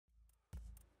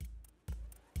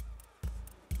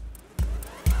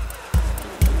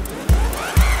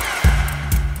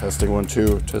Testing 1,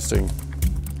 2, testing.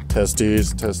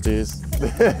 Testes, testes.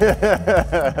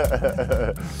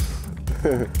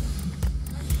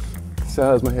 So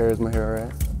how's my hair? Is my hair all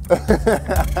right? That's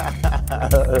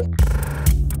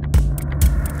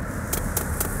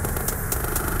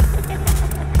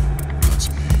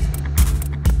me.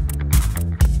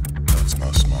 That's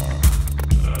my smile.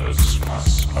 That's my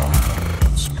smile.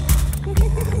 That smile.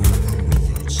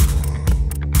 That smile.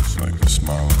 It's like the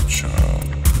smile of a child.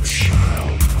 A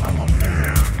child. I'm a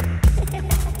man.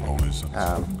 Always.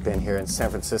 Been here in San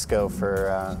Francisco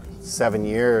for 7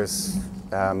 years.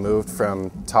 Moved from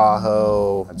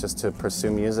Tahoe just to pursue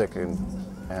music, and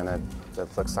it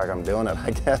looks like I'm doing it,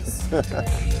 I guess.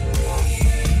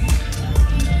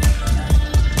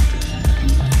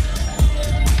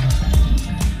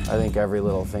 I think every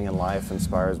little thing in life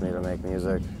inspires me to make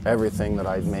music. Everything that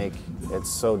I make, it's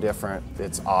so different.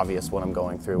 It's obvious what I'm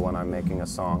going through when I'm making a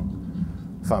song.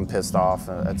 If I'm pissed off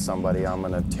at somebody, I'm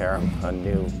gonna tear them a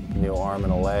new arm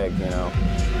and a leg, you know.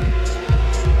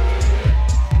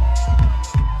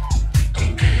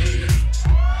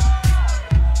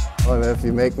 Well, if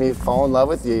you make me fall in love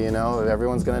with you, you know,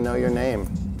 everyone's gonna know your name,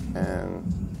 and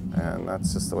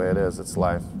that's just the way it is. It's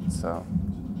life, so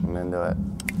I'm into it.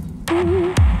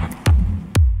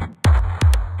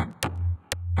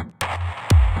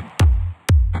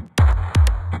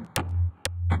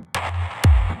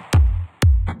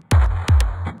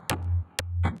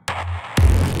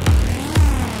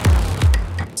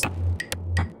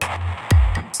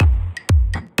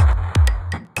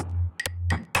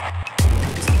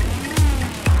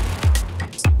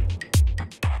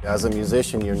 As a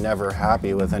musician, you're never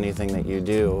happy with anything that you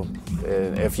do.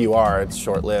 If you are, it's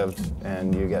short-lived,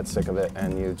 and you get sick of it,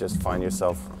 and you just find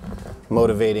yourself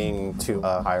motivating to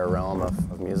a higher realm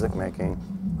of music making,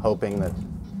 hoping that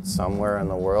somewhere in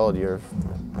the world you're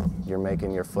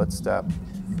making your footstep,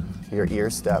 your ear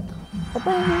step.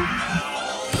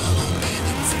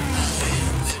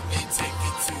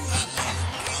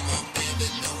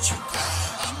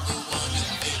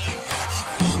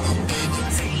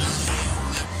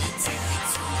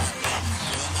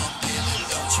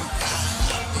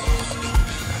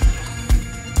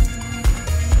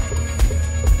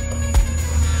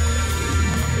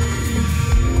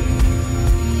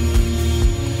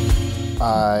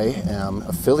 I am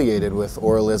affiliated with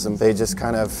ARLSMD. They just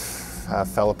kind of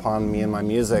fell upon me and my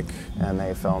music, and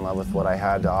they fell in love with what I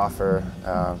had to offer.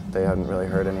 They hadn't really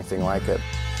heard anything like it.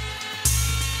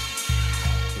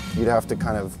 You'd have to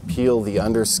kind of peel the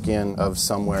underskin of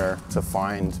somewhere to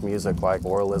find music like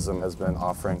ARLSMD has been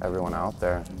offering everyone out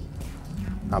there.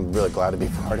 I'm really glad to be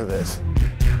part of it.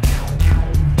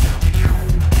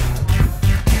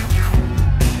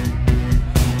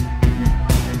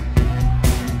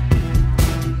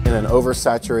 In an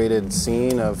oversaturated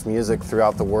scene of music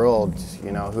throughout the world,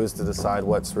 you know, who's to decide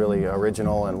what's really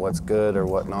original and what's good or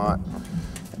what not,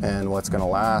 and what's going to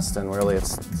last, and really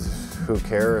it's who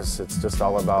cares? It's just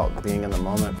all about being in the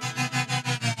moment.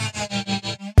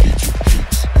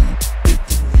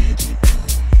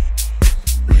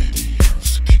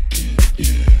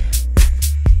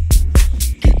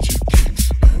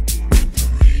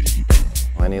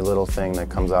 Any little thing that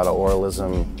comes out of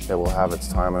ARLSMD, it will have its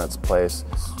time and its place.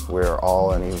 We're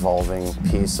all an evolving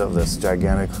piece of this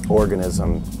gigantic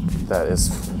organism that is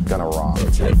gonna rock.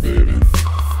 That's right, baby.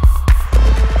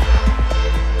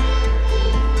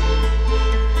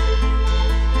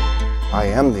 I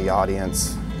am the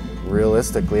audience.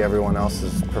 Realistically, everyone else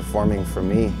is performing for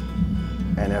me.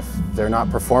 And if they're not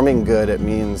performing good, it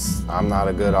means I'm not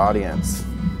a good audience,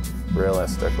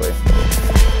 realistically.